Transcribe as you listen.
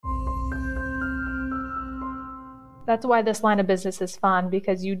That's why this line of business is fun,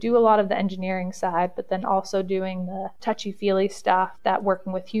 because you do a lot of the engineering side, but then also doing the touchy-feely stuff that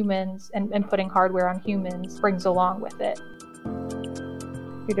working with humans and putting hardware on humans brings along with it.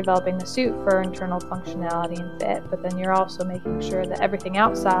 You're developing the suit for internal functionality and fit, but then you're also making sure that everything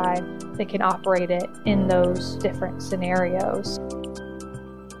outside, they can operate it in those different scenarios.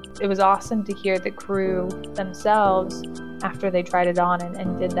 It was awesome to hear the crew themselves, after they tried it on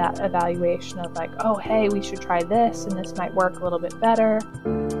and did that evaluation of like, oh, hey, we should try this and this might work a little bit better.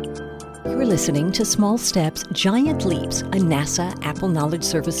 You're listening to Small Steps, Giant Leaps, a NASA Apple Knowledge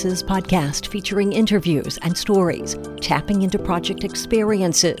Services podcast featuring interviews and stories, tapping into project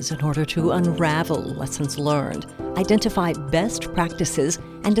experiences in order to unravel lessons learned, identify best practices,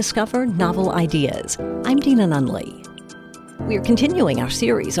 and discover novel ideas. I'm Dina Nunley. We are continuing our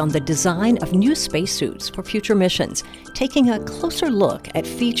series on the design of new spacesuits for future missions, taking a closer look at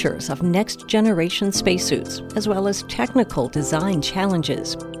features of next-generation spacesuits, as well as technical design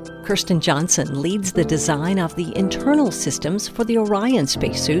challenges. Kirstyn Johnson leads the design of the internal systems for the Orion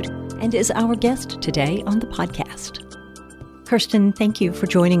Spacesuit and is our guest today on the podcast. Kirstyn, thank you for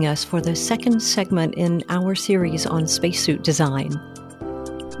joining us for the second segment in our series on spacesuit design.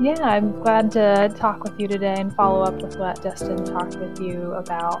 Yeah, I'm glad to talk with you today and follow up with what Dustin talked with you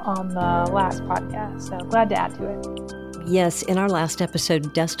about on the last podcast. So glad to add to it. Yes, in our last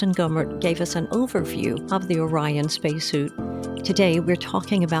episode, Dustin Gomert gave us an overview of the Orion spacesuit. Today, we're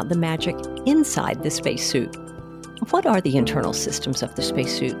talking about the magic inside the spacesuit. What are the internal systems of the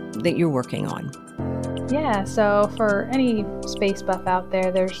spacesuit that you're working on? Yeah, so for any space buff out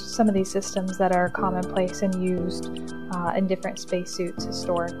there, there's some of these systems that are commonplace and used in different spacesuits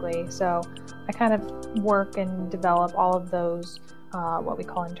historically. So I kind of work and develop all of those what we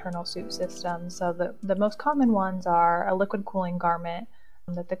call internal suit systems. So the most common ones are a liquid cooling garment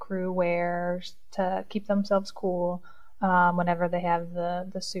that the crew wears to keep themselves cool whenever they have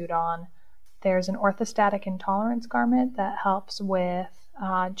the suit on. There's an orthostatic intolerance garment that helps with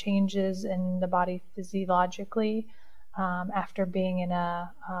changes in the body physiologically after being in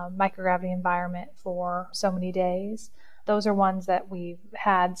a microgravity environment for so many days. Those are ones that we've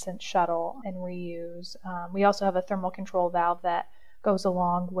had since shuttle and reuse. We also have a thermal control valve that goes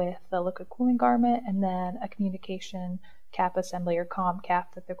along with the liquid cooling garment, and then a communication cap assembly or comm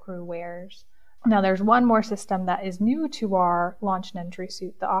cap that the crew wears. Now there's one more system that is new to our launch and entry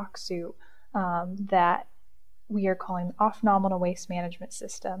suit, the OX suit, that we are calling off-nominal waste management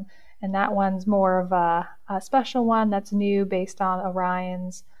system. And that one's more of a special one that's new based on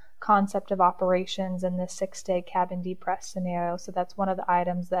Orion's concept of operations in this 6-day cabin depress scenario. So that's one of the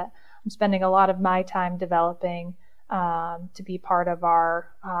items that I'm spending a lot of my time developing to be part of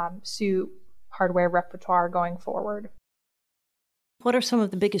our suit hardware repertoire going forward. What are some of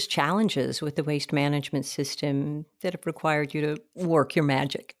the biggest challenges with the waste management system that have required you to work your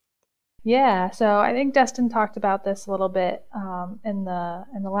magic? Yeah, so I think Dustin talked about this a little bit in the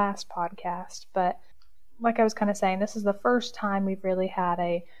last podcast, but like I was kind of saying, this is the first time we've really had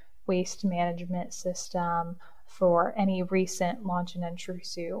a waste management system for any recent launch and entry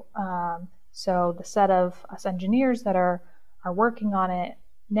suit. So the set of us engineers that are working on it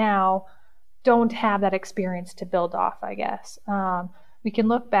now don't have that experience to build off, I guess. We can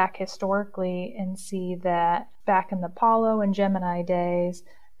look back historically and see that back in the Apollo and Gemini days,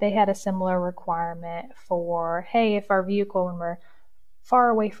 they had a similar requirement for, hey, if our vehicle, when we're far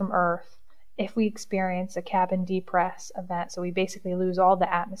away from Earth, if we experience a cabin depress event, so we basically lose all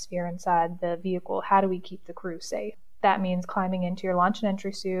the atmosphere inside the vehicle, how do we keep the crew safe? That means climbing into your launch and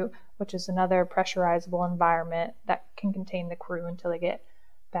entry suit, which is another pressurizable environment that can contain the crew until they get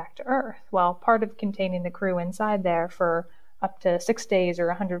back to Earth. Well, part of containing the crew inside there for up to 6 days or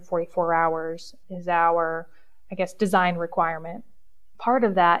 144 hours is our, I guess, design requirement. Part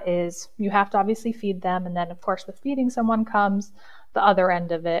of that is you have to obviously feed them, and then of course with feeding someone comes the other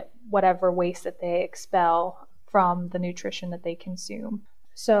end of it, whatever waste that they expel from the nutrition that they consume.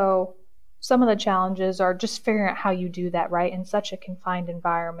 So some of the challenges are just figuring out how you do that right in such a confined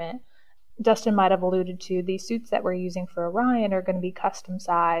environment. Dustin might have alluded to these suits that we're using for Orion are going to be custom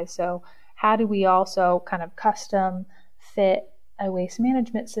sized. So how do we also kind of custom fit a waste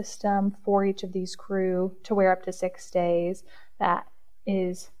management system for each of these crew to wear up to 6 days that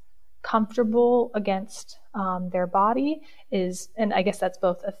is comfortable against their body and I guess that's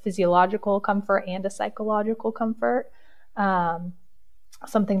both a physiological comfort and a psychological comfort,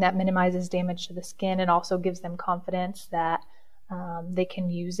 something that minimizes damage to the skin and also gives them confidence that they can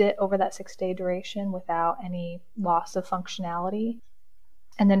use it over that 6-day duration without any loss of functionality.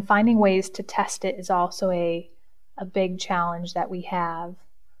 And then finding ways to test it is also a big challenge that we have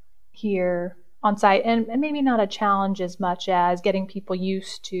here on site, and maybe not a challenge as much as getting people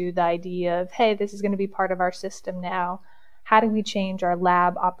used to the idea of, hey, this is going to be part of our system now. How do we change our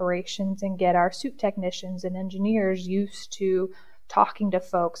lab operations and get our suit technicians and engineers used to talking to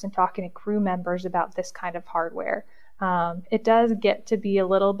folks and talking to crew members about this kind of hardware? It does get to be a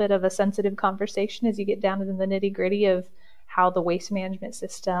little bit of a sensitive conversation as you get down to the nitty gritty of how the waste management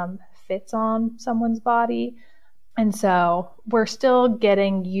system fits on someone's body. And so we're still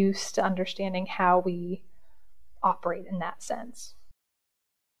getting used to understanding how we operate in that sense.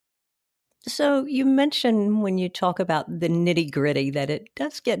 So you mentioned when you talk about the nitty-gritty that it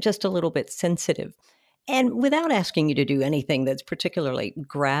does get just a little bit sensitive. And without asking you to do anything that's particularly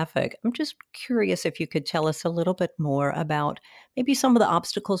graphic, I'm just curious if you could tell us a little bit more about maybe some of the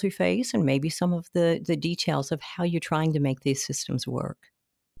obstacles we face and maybe some of the details of how you're trying to make these systems work.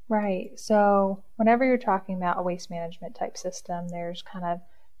 Right. So whenever you're talking about a waste management type system, there's kind of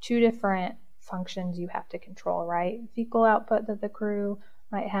two different functions you have to control, right? Fecal output that the crew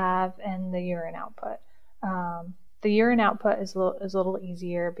might have and the urine output. The urine output is a little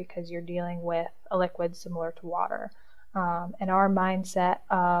easier because you're dealing with a liquid similar to water. And our mindset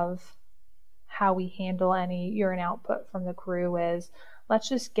of how we handle any urine output from the crew is, let's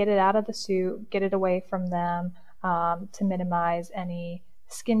just get it out of the suit, get it away from them, to minimize any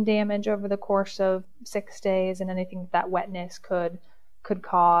skin damage over the course of 6 days and anything that wetness could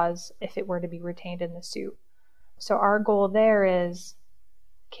cause if it were to be retained in the suit. So our goal there is,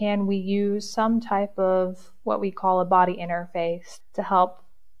 can we use some type of what we call a body interface to help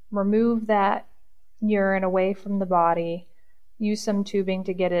remove that urine away from the body, use some tubing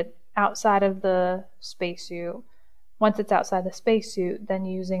to get it outside of the spacesuit. Once it's outside the spacesuit, then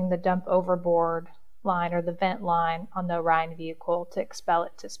using the dump overboard line or the vent line on the Orion vehicle to expel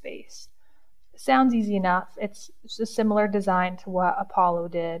it to space. It sounds easy enough. It's a similar design to what Apollo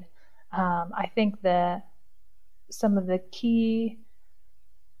did. I think some of the key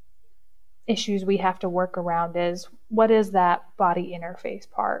issues we have to work around is, what is that body interface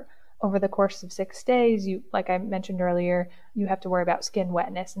part? Over the course of 6 days, like I mentioned earlier, you have to worry about skin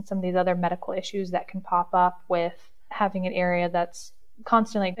wetness and some of these other medical issues that can pop up with having an area that's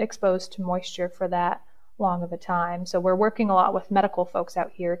constantly exposed to moisture for that long of a time. So we're working a lot with medical folks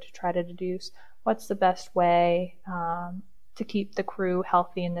out here to try to deduce what's the best way to keep the crew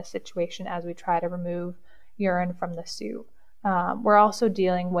healthy in this situation as we try to remove urine from the suit. We're also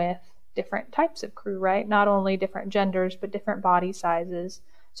dealing with different types of crew, right? Not only different genders, but different body sizes.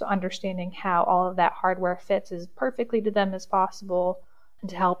 So understanding how all of that hardware fits as perfectly to them as possible and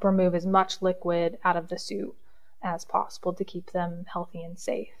to help remove as much liquid out of the suit as possible to keep them healthy and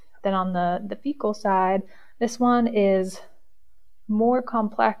safe. Then on the fecal side, this one is more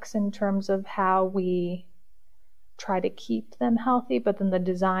complex in terms of how we try to keep them healthy, but then the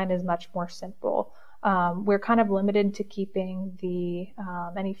design is much more simple. We're kind of limited to keeping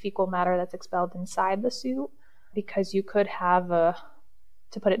any fecal matter that's expelled inside the suit, because you could have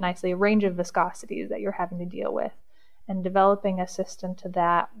to put it nicely, a range of viscosities that you're having to deal with. And developing a system to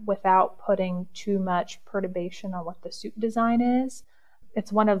that without putting too much perturbation on what the suit design is,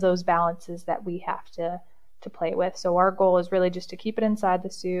 it's one of those balances that we have to play with. So our goal is really just to keep it inside the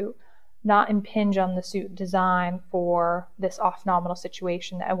suit, not impinge on the suit design for this off-nominal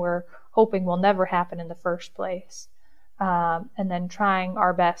situation that we're hoping will never happen in the first place. And then trying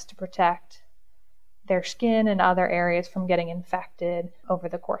our best to protect their skin and other areas from getting infected over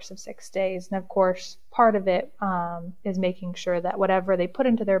the course of 6 days. And of course, part of it is making sure that whatever they put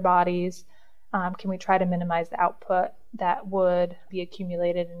into their bodies, can we try to minimize the output that would be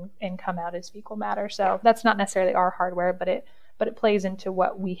accumulated and come out as fecal matter. So that's not necessarily our hardware, but it plays into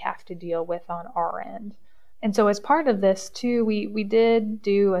what we have to deal with on our end. And so as part of this too, we did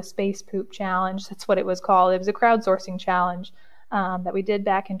do a space poop challenge. That's what it was called. It was a crowdsourcing challenge that we did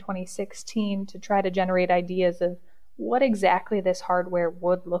back in 2016 to try to generate ideas of what exactly this hardware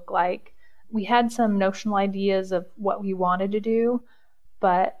would look like. We had some notional ideas of what we wanted to do,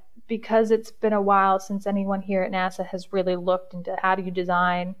 but because it's been a while since anyone here at NASA has really looked into how do you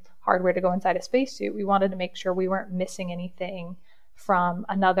design hardware to go inside a spacesuit, we wanted to make sure we weren't missing anything from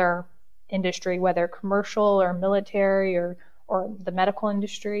another industry, whether commercial or military or the medical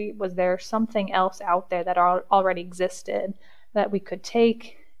industry. Was there something else out there that already existed that we could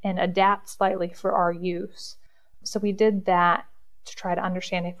take and adapt slightly for our use? So we did that to try to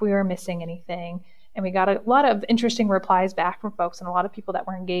understand if we were missing anything. And we got a lot of interesting replies back from folks and a lot of people that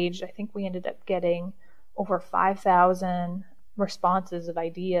were engaged. I think we ended up getting over 5,000 responses of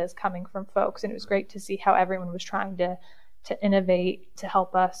ideas coming from folks. And it was great to see how everyone was trying to innovate to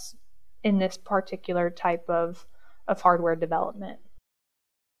help us in this particular type of hardware development.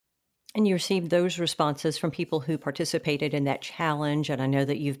 And you received those responses from people who participated in that challenge. And I know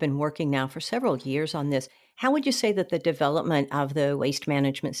that you've been working now for several years on this. How would you say that the development of the waste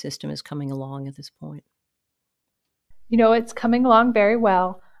management system is coming along at this point? It's coming along very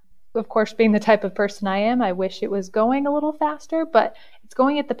well. Of course, being the type of person I am, I wish it was going a little faster, but it's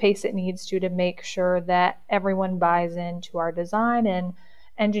going at the pace it needs to make sure that everyone buys into our design and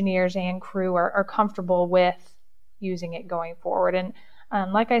engineers and crew are comfortable with using it going forward. And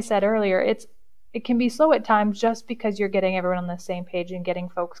like I said earlier, it can be slow at times just because you're getting everyone on the same page and getting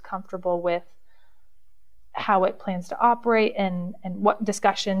folks comfortable with how it plans to operate and what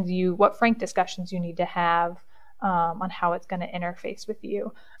frank discussions you need to have on how it's going to interface with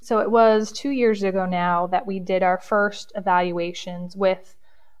you. So it was 2 years ago now that we did our first evaluations with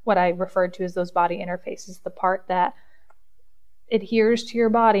what I referred to as those body interfaces, the part that adheres to your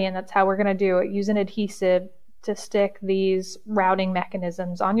body, and that's how we're going to do it. Use an adhesive to stick these routing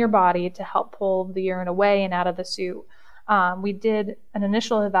mechanisms on your body to help pull the urine away and out of the suit. We did an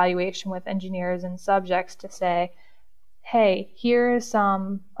initial evaluation with engineers and subjects to say, hey, here are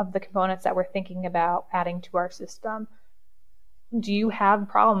some of the components that we're thinking about adding to our system. Do you have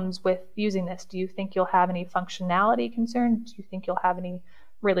problems with using this? Do you think you'll have any functionality concerns? Do you think you'll have any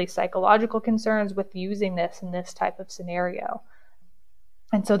really psychological concerns with using this in this type of scenario?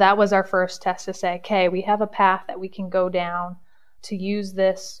 And so that was our first test to say, okay, we have a path that we can go down to use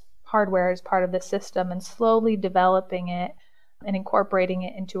this hardware as part of the system and slowly developing it and incorporating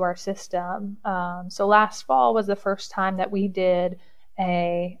it into our system. So last fall was the first time that we did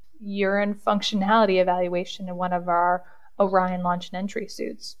a urine functionality evaluation in one of our Orion launch and entry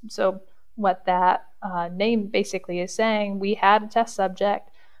suits. So what that name basically is saying, we had a test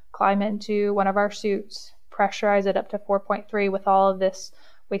subject climb into one of our suits, pressurize it up to 4.3 with all of this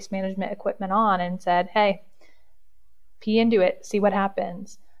waste management equipment on, and said, hey, pee into it, see what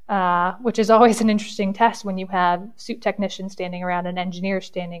happens. Which is always an interesting test when you have suit technicians standing around and engineers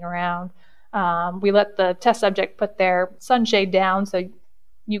standing around. We let the test subject put their sunshade down so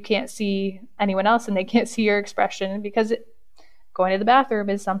you can't see anyone else and they can't see your expression, because going to the bathroom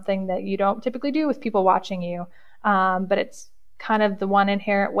is something that you don't typically do with people watching you. But it's kind of the one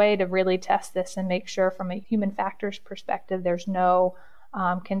inherent way to really test this and make sure from a human factors perspective there's no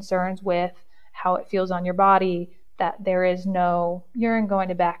concerns with how it feels on your body, that there is no urine going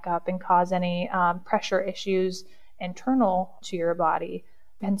to back up and cause any pressure issues internal to your body.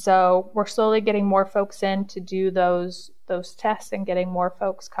 And so we're slowly getting more folks in to do those tests and getting more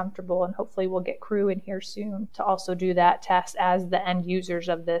folks comfortable, and hopefully we'll get crew in here soon to also do that test as the end users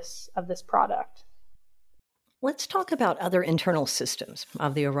of this product. Let's talk about other internal systems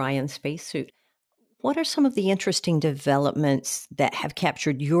of the Orion Spacesuit. What are some of the interesting developments that have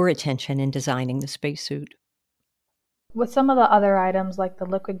captured your attention in designing the spacesuit? With some of the other items like the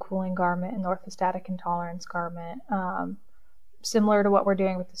liquid cooling garment and the orthostatic intolerance garment, similar to what we're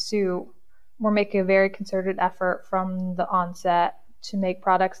doing with the suit, we're making a very concerted effort from the onset to make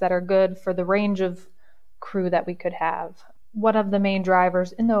products that are good for the range of crew that we could have. One of the main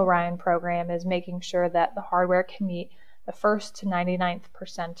drivers in the Orion program is making sure that the hardware can meet the 1st to 99th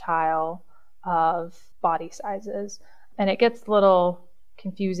percentile of body sizes. And it gets a little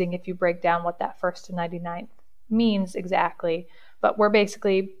confusing if you break down what that 1st to 99th means exactly, but we're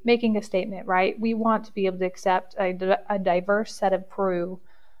basically making a statement, right? We want to be able to accept a diverse set of crew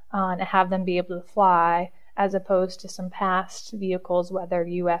and have them be able to fly, as opposed to some past vehicles, whether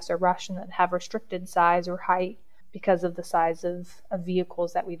US or Russian, that have restricted size or height because of the size of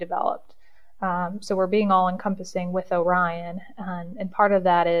vehicles that we developed. So we're being all encompassing with Orion, and part of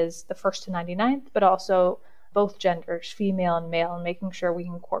that is the 1st to 99th, but also both genders, female and male, and making sure we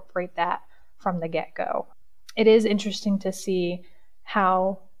incorporate that from the get-go. It is interesting to see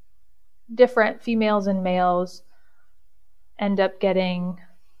how different females and males end up getting,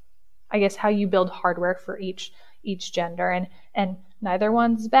 I guess, how you build hardware for each gender, and neither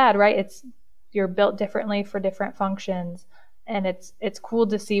one's bad, right? You're built differently for different functions, and it's cool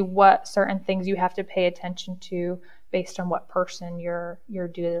to see what certain things you have to pay attention to based on what person you're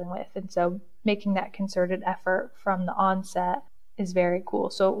dealing with. And so making that concerted effort from the onset is very cool.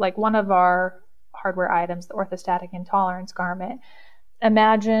 So like one of our hardware items, the orthostatic intolerance garment,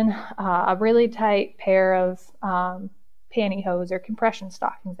 imagine a really tight pair of pantyhose or compression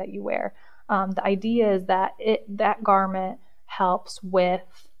stockings that you wear. The idea is that that garment helps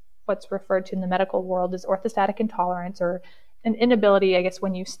with what's referred to in the medical world as orthostatic intolerance, or an inability, I guess,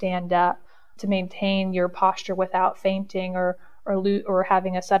 when you stand up to maintain your posture without fainting or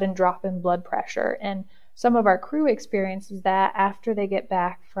having a sudden drop in blood pressure. And some of our crew experiences that after they get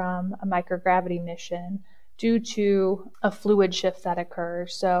back from a microgravity mission due to a fluid shift that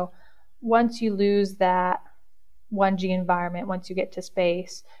occurs. So once you lose that 1G environment, once you get to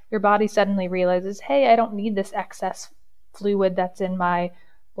space, your body suddenly realizes, hey, I don't need this excess fluid that's in my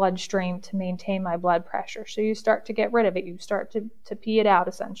bloodstream to maintain my blood pressure. So you start to get rid of it. You start to pee it out,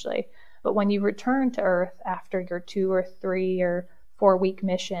 essentially. But when you return to Earth after your 2 or 3 or 4 week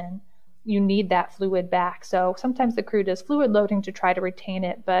mission, you need that fluid back. So sometimes the crew does fluid loading to try to retain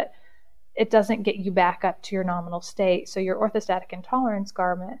it, but it doesn't get you back up to your nominal state. So your orthostatic intolerance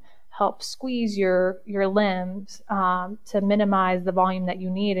garment helps squeeze your limbs to minimize the volume that you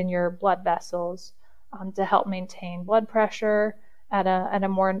need in your blood vessels to help maintain blood pressure at a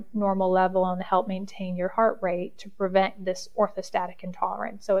more normal level and help maintain your heart rate to prevent this orthostatic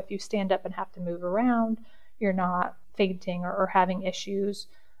intolerance. So if you stand up and have to move around, you're not fainting or having issues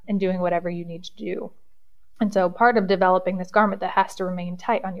and doing whatever you need to do. And so part of developing this garment that has to remain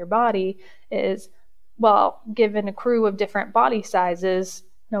tight on your body is, well, given a crew of different body sizes,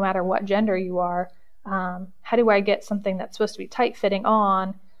 no matter what gender you are, how do I get something that's supposed to be tight fitting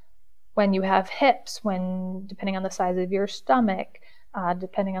on when you have hips, when depending on the size of your stomach,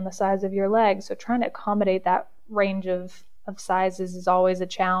 depending on the size of your legs. So trying to accommodate that range of sizes is always a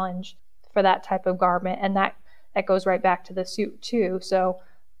challenge for that type of garment. And that goes right back to the suit too. So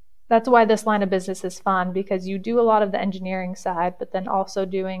that's why this line of business is fun, because you do a lot of the engineering side, but then also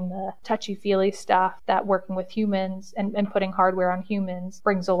doing the touchy-feely stuff that working with humans and putting hardware on humans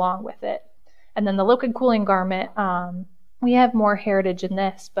brings along with it. And then the liquid cooling garment, we have more heritage in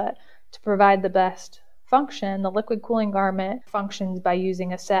this, but to provide the best function, the liquid cooling garment functions by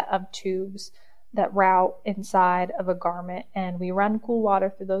using a set of tubes that route inside of a garment, and we run cool water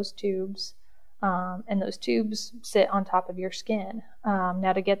through those tubes. And those tubes sit on top of your skin.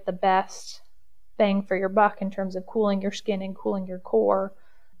 Now, to get the best bang for your buck in terms of cooling your skin and cooling your core,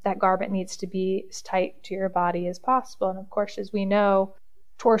 that garment needs to be as tight to your body as possible. And of course, as we know,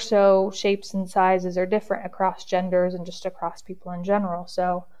 torso shapes and sizes are different across genders and just across people in general.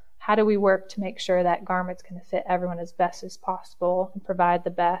 So how do we work to make sure that garment's going to fit everyone as best as possible and provide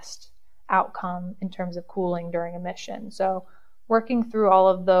the best outcome in terms of cooling during a mission? So working through all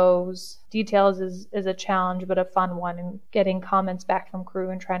of those details is a challenge, but a fun one, and getting comments back from crew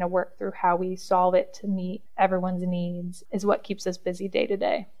and trying to work through how we solve it to meet everyone's needs is what keeps us busy day to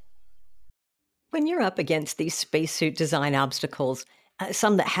day. When you're up against these spacesuit design obstacles,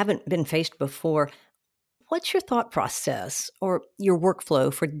 some that haven't been faced before, what's your thought process or your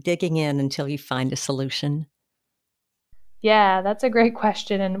workflow for digging in until you find a solution? Yeah, that's a great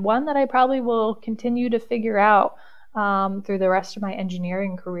question, and one that I probably will continue to figure out through the rest of my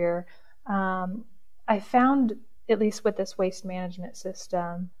engineering career. I found, at least with this waste management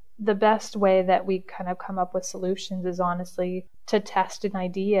system, the best way that we kind of come up with solutions is honestly to test an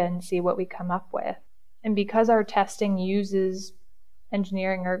idea and see what we come up with. And because our testing uses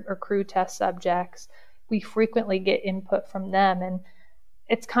engineering or crew test subjects, we frequently get input from them. And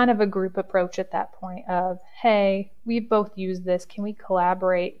it's kind of a group approach at that point of, hey, we've both used this. Can we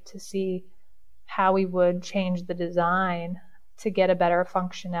collaborate to see how we would change the design to get a better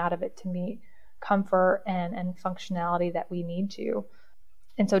function out of it to meet comfort and functionality that we need to.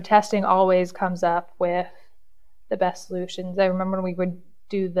 And so testing always comes up with the best solutions. I remember when we would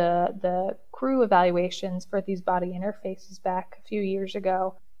do the crew evaluations for these body interfaces back a few years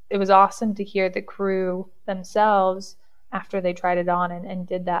ago. It was awesome to hear the crew themselves after they tried it on and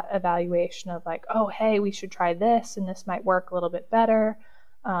did that evaluation of like, oh, hey, we should try this and this might work a little bit better.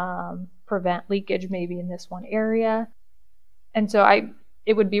 Prevent leakage maybe in this one area. And so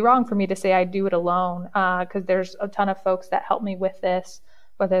it would be wrong for me to say I do it alone, because there's a ton of folks that help me with this,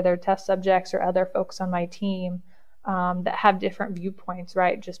 whether they're test subjects or other folks on my team that have different viewpoints,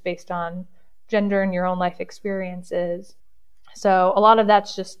 right, just based on gender and your own life experiences. So a lot of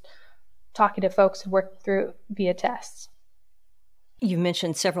that's just talking to folks and working through via tests. You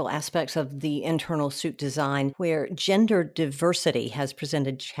mentioned several aspects of the internal suit design where gender diversity has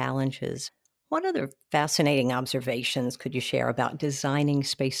presented challenges. What other fascinating observations could you share about designing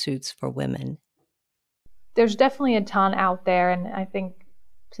spacesuits for women? There's definitely a ton out there, and I think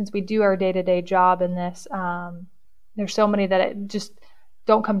since we do our day-to-day job in this, there's so many that it just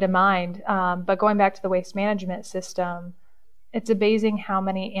don't come to mind. But going back to the waste management system, it's amazing how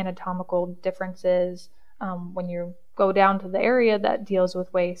many anatomical differences when you go down to the area that deals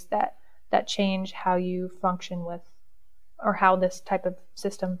with waste that change how you function with, or how this type of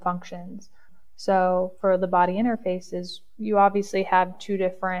system functions. So for the body interfaces, you obviously have two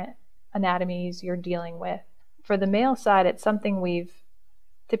different anatomies you're dealing with. For the male side, it's something we've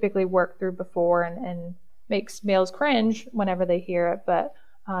typically worked through before and makes males cringe whenever they hear it, but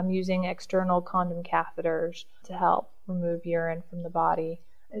using external condom catheters to help remove urine from the body.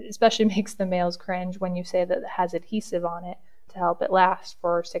 It especially makes the males cringe when you say that it has adhesive on it to help it last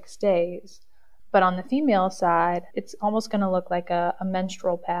for 6 days. But on the female side, it's almost going to look like a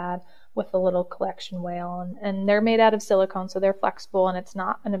menstrual pad with a little collection whale. And they're made out of silicone, so they're flexible, and it's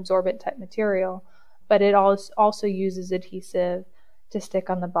not an absorbent type material. But it also uses adhesive to stick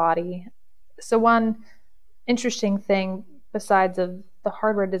on the body. So one interesting thing besides of the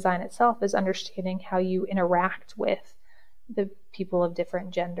hardware design itself is understanding how you interact with the people of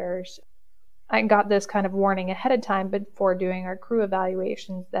different genders. I got this kind of warning ahead of time before doing our crew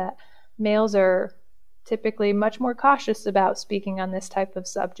evaluations that males are typically much more cautious about speaking on this type of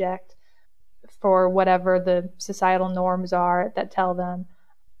subject for whatever the societal norms are that tell them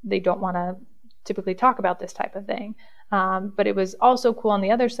they don't want to typically talk about this type of thing. But it was also cool on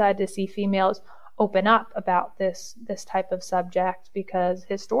the other side to see females open up about this type of subject, because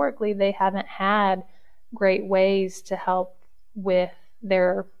historically they haven't had great ways to help with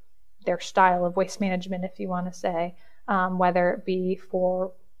their style of waste management, if you want to say, whether it be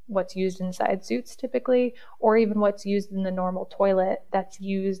for what's used inside suits typically, or even what's used in the normal toilet that's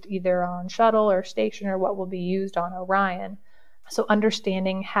used either on shuttle or station, or what will be used on Orion. So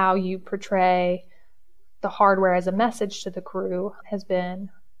understanding how you portray the hardware as a message to the crew has been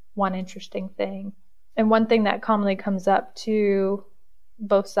one interesting thing. And one thing that commonly comes up to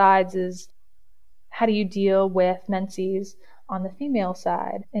both sides is, how do you deal with menses on the female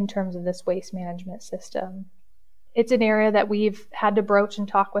side in terms of this waste management system? It's an area that we've had to broach and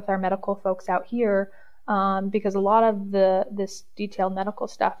talk with our medical folks out here, because a lot of this detailed medical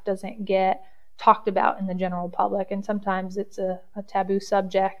stuff doesn't get talked about in the general public, and sometimes it's a taboo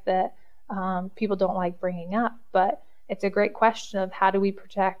subject that people don't like bringing up. But it's a great question of, how do we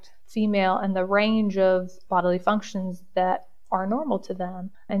protect female and the range of bodily functions that are normal to them?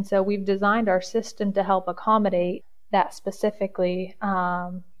 And so we've designed our system to help accommodate that specifically,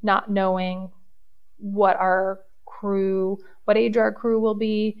 not knowing what age our crew will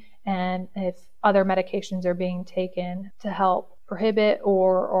be, and if other medications are being taken to help prohibit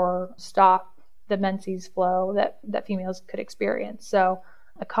or stop the menses flow that females could experience. So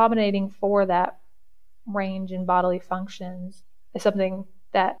accommodating for that range in bodily functions is something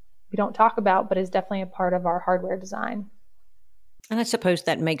that we don't talk about, but is definitely a part of our hardware design. And I suppose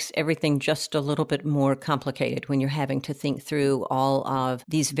that makes everything just a little bit more complicated when you're having to think through all of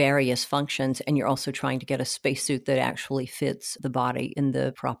these various functions, and you're also trying to get a spacesuit that actually fits the body in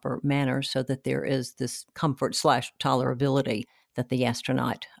the proper manner so that there is this comfort/tolerability that the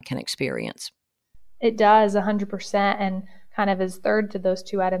astronaut can experience. It does, 100%. And kind of as third to those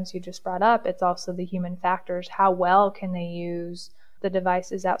two items you just brought up, it's also the human factors. How well can they use the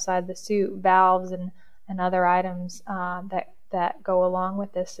devices outside the suit, valves and other items that go along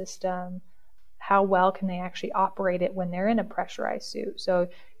with this system? How well can they actually operate it when they're in a pressurized suit? So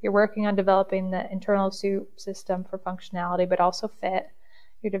you're working on developing the internal suit system for functionality, but also fit.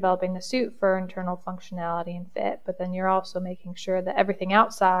 You're developing the suit for internal functionality and fit, but then you're also making sure that everything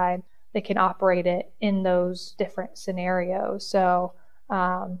outside, they can operate it in those different scenarios. So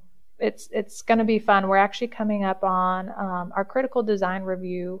it's going to be fun. We're actually coming up on our critical design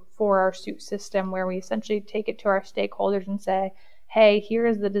review for our suit system, where we essentially take it to our stakeholders and say, hey, here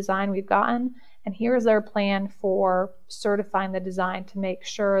is the design we've gotten, and here's our plan for certifying the design to make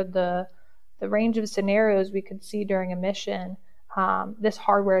sure the range of scenarios we could see during a mission, this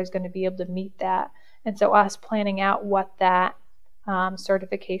hardware is going to be able to meet that. And so us planning out what that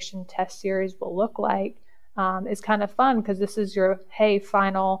certification test series will look like is kind of fun, because this is your, hey,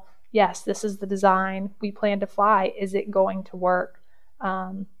 final, yes, this is the design we plan to fly. Is it going to work?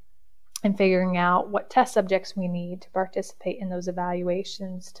 And figuring out what test subjects we need to participate in those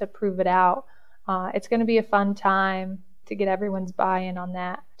evaluations to prove it out. It's going to be a fun time to get everyone's buy-in on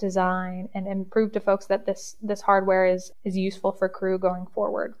that design and prove to folks that this hardware is useful for crew going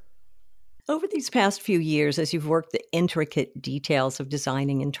forward. Over these past few years, as you've worked the intricate details of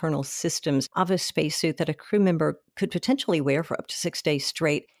designing internal systems of a spacesuit that a crew member could potentially wear for up to 6 days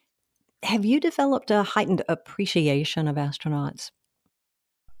straight, have you developed a heightened appreciation of astronauts?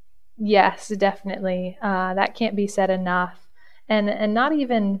 Yes, definitely. That can't be said enough. And not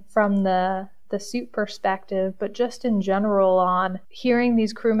even from the suit perspective, but just in general, on hearing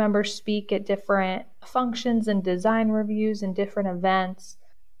these crew members speak at different functions and design reviews and different events,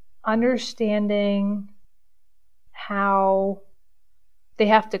 understanding how they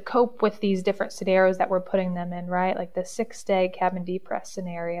have to cope with these different scenarios that we're putting them in, right? Like the 6-day cabin depress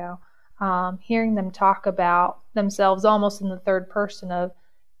scenario. Hearing them talk about themselves almost in the third person of,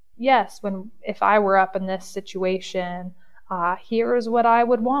 yes, if I were up in this situation, here is what I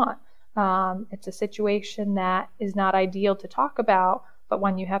would want. It's a situation that is not ideal to talk about, but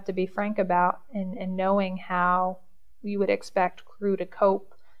one you have to be frank about, and knowing how you would expect crew to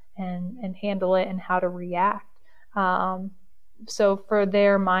cope and handle it and how to react. So for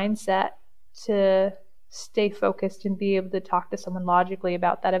their mindset to stay focused and be able to talk to someone logically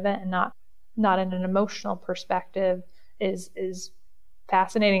about that event and not in an emotional perspective is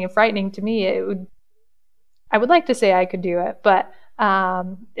fascinating and frightening to me. I would like to say I could do it, but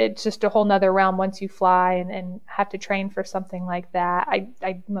it's just a whole nother realm once you fly and have to train for something like that.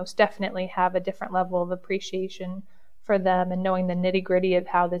 I most definitely have a different level of appreciation for them and knowing the nitty-gritty of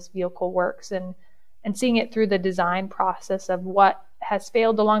how this vehicle works and seeing it through the design process of what has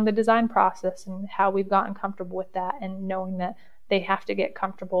failed along the design process and how we've gotten comfortable with that, and knowing that they have to get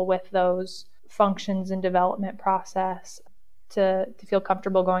comfortable with those functions and development process to feel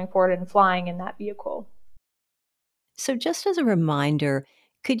comfortable going forward and flying in that vehicle. So just as a reminder,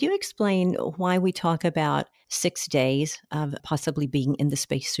 could you explain why we talk about 6 days of possibly being in the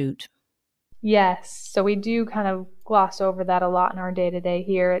spacesuit? Yes. So we do kind of gloss over that a lot in our day-to-day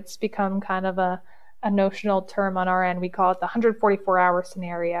here. It's become kind of a notional term on our end. We call it the 144-hour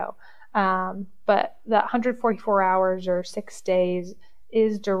scenario. But that 144 hours or 6 days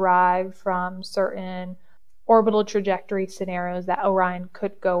is derived from certain orbital trajectory scenarios that Orion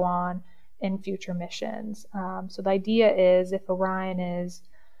could go on in future missions. So the idea is if Orion is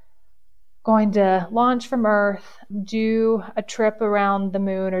going to launch from Earth, do a trip around the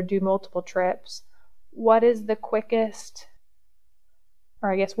moon or do multiple trips, what is the quickest,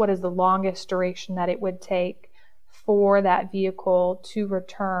 or I guess what is the longest duration that it would take for that vehicle to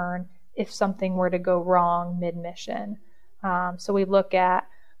return if something were to go wrong mid-mission? So we look at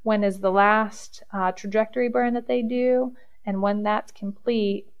when is the last trajectory burn that they do, and when that's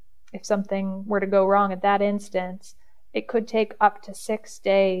complete, if something were to go wrong at that instance, it could take up to 6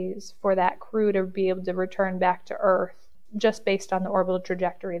 days for that crew to be able to return back to Earth, just based on the orbital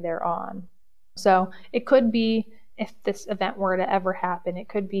trajectory they're on. So it could be, if this event were to ever happen, it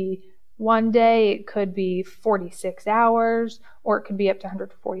could be 1 day, it could be 46 hours, or it could be up to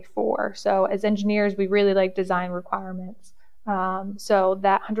 144. So as engineers, we really like design requirements. So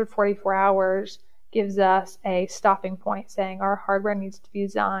that 144 hours gives us a stopping point saying our hardware needs to be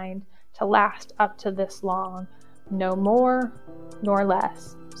designed to last up to this long, no more nor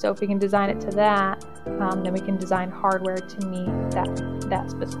less. So if we can design it to that, then we can design hardware to meet that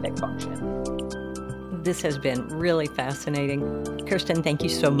specific function. This has been really fascinating. Kirstyn, thank you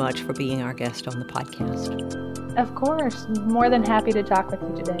so much for being our guest on the podcast. Of course. More than happy to talk with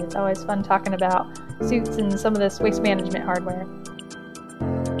you today. It's always fun talking about suits and some of this waste management hardware.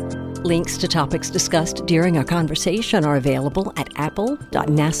 Links to topics discussed during our conversation are available at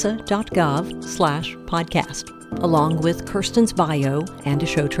apple.nasa.gov/podcast, along with Kirstyn's bio and a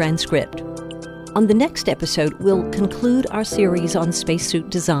show transcript. On the next episode, we'll conclude our series on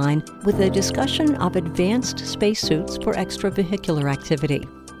spacesuit design with a discussion of advanced spacesuits for extravehicular activity.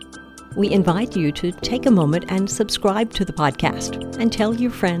 We invite you to take a moment and subscribe to the podcast and tell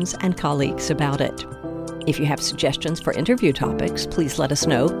your friends and colleagues about it. If you have suggestions for interview topics, please let us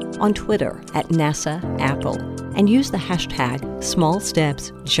know on Twitter at NASAApple and use the hashtag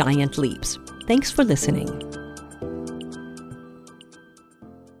 #SmallStepsGiantLeaps. Thanks for listening.